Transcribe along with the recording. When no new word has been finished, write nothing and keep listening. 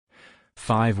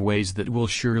5 ways that will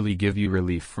surely give you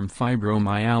relief from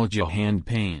fibromyalgia hand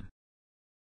pain.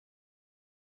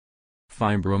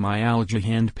 Fibromyalgia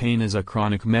hand pain is a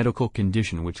chronic medical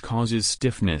condition which causes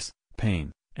stiffness,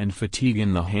 pain, and fatigue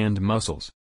in the hand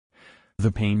muscles.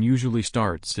 The pain usually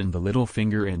starts in the little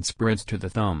finger and spreads to the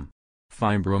thumb.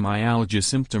 Fibromyalgia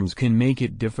symptoms can make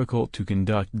it difficult to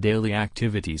conduct daily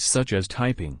activities such as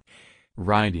typing,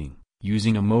 writing,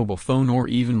 using a mobile phone, or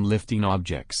even lifting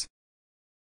objects.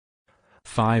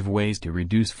 5 ways to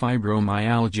reduce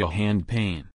fibromyalgia hand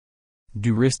pain.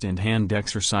 Do wrist and hand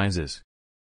exercises.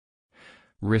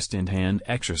 Wrist and hand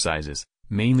exercises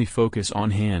mainly focus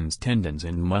on hands, tendons,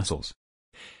 and muscles.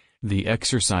 The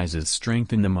exercises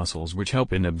strengthen the muscles which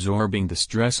help in absorbing the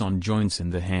stress on joints in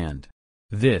the hand.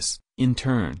 This, in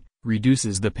turn,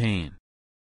 reduces the pain.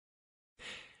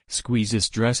 Squeeze a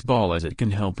stress ball as it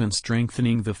can help in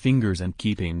strengthening the fingers and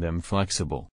keeping them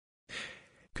flexible.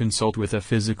 Consult with a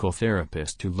physical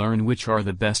therapist to learn which are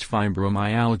the best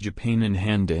fibromyalgia pain and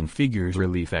hand and fingers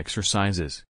relief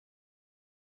exercises.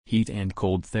 Heat and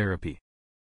cold therapy.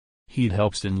 Heat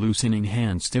helps in loosening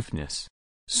hand stiffness.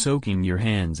 Soaking your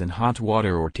hands in hot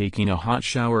water or taking a hot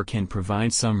shower can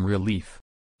provide some relief.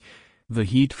 The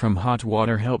heat from hot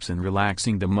water helps in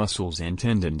relaxing the muscles and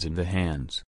tendons in the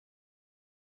hands.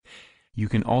 You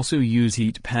can also use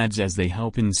heat pads as they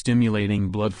help in stimulating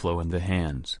blood flow in the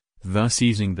hands, thus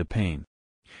easing the pain.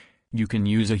 You can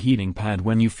use a heating pad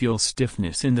when you feel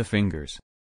stiffness in the fingers.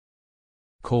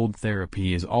 Cold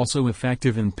therapy is also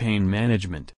effective in pain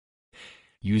management.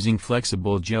 Using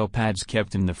flexible gel pads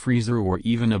kept in the freezer or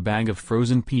even a bag of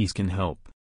frozen peas can help.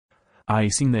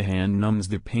 Icing the hand numbs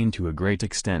the pain to a great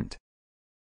extent.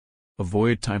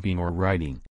 Avoid typing or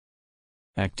writing.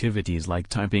 Activities like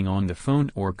typing on the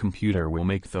phone or computer will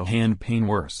make the hand pain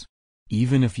worse.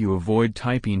 Even if you avoid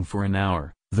typing for an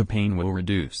hour, the pain will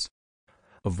reduce.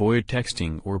 Avoid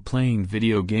texting or playing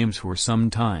video games for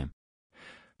some time.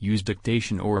 Use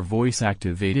dictation or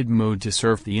voice-activated mode to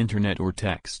surf the internet or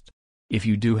text. If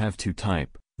you do have to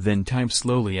type, then type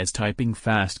slowly as typing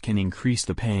fast can increase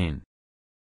the pain.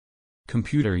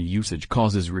 Computer usage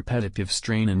causes repetitive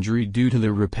strain injury due to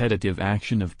the repetitive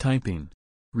action of typing.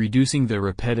 Reducing the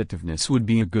repetitiveness would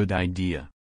be a good idea.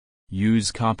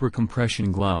 Use copper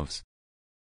compression gloves.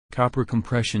 Copper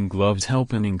compression gloves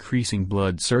help in increasing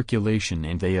blood circulation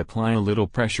and they apply a little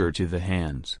pressure to the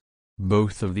hands.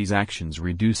 Both of these actions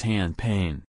reduce hand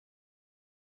pain.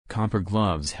 Copper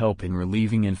gloves help in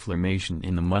relieving inflammation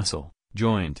in the muscle,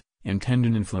 joint, and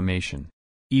tendon inflammation.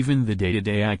 Even the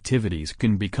day-to-day activities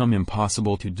can become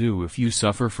impossible to do if you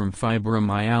suffer from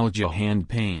fibromyalgia hand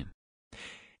pain.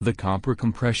 The copper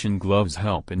compression gloves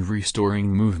help in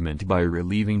restoring movement by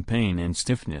relieving pain and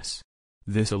stiffness.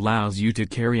 This allows you to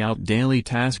carry out daily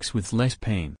tasks with less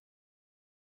pain.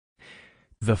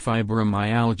 The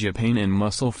fibromyalgia pain and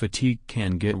muscle fatigue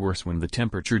can get worse when the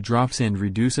temperature drops and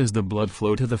reduces the blood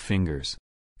flow to the fingers.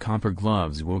 Copper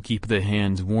gloves will keep the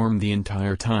hands warm the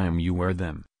entire time you wear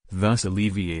them, thus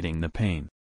alleviating the pain.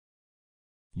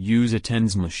 Use a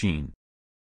TENS machine.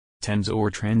 TENS or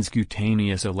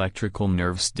transcutaneous electrical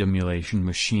nerve stimulation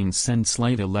machines send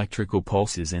slight electrical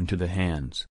pulses into the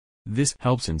hands. This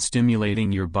helps in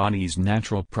stimulating your body's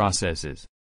natural processes.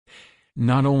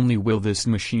 Not only will this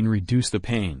machine reduce the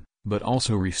pain, but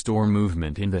also restore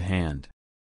movement in the hand.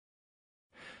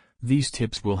 These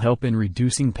tips will help in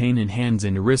reducing pain in hands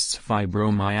and wrists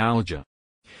fibromyalgia.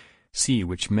 See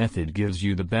which method gives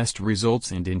you the best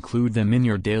results and include them in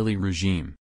your daily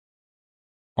regime.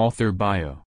 Author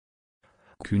bio.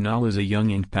 Kunal is a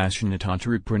young and passionate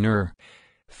entrepreneur,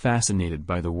 fascinated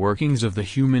by the workings of the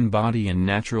human body and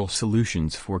natural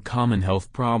solutions for common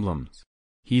health problems.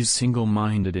 He's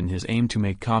single-minded in his aim to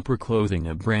make Copper Clothing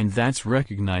a brand that's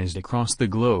recognized across the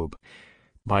globe.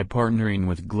 By partnering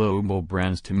with global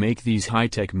brands to make these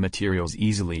high-tech materials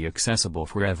easily accessible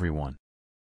for everyone,